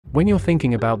When you're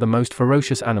thinking about the most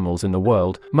ferocious animals in the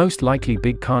world, most likely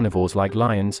big carnivores like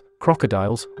lions,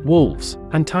 crocodiles, wolves,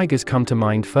 and tigers come to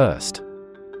mind first.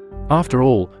 After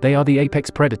all, they are the apex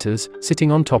predators,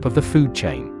 sitting on top of the food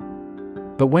chain.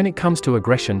 But when it comes to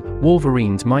aggression,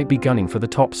 Wolverines might be gunning for the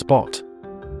top spot.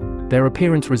 Their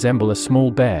appearance resemble a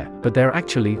small bear, but they're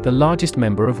actually the largest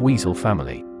member of weasel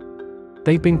family.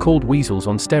 They've been called weasels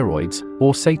on steroids,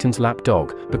 or Satan's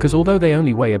lapdog, because although they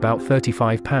only weigh about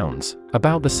 35 pounds,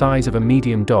 about the size of a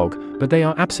medium dog, but they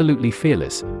are absolutely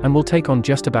fearless, and will take on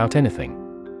just about anything.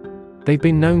 They've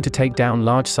been known to take down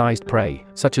large-sized prey,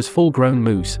 such as full-grown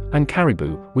moose, and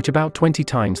caribou, which about 20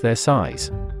 times their size.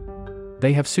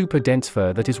 They have super dense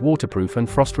fur that is waterproof and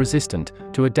frost-resistant,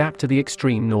 to adapt to the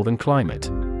extreme northern climate.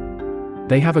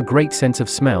 They have a great sense of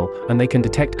smell, and they can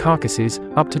detect carcasses,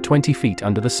 up to 20 feet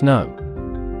under the snow.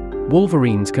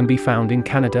 Wolverines can be found in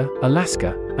Canada,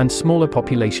 Alaska, and smaller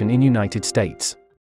population in United States.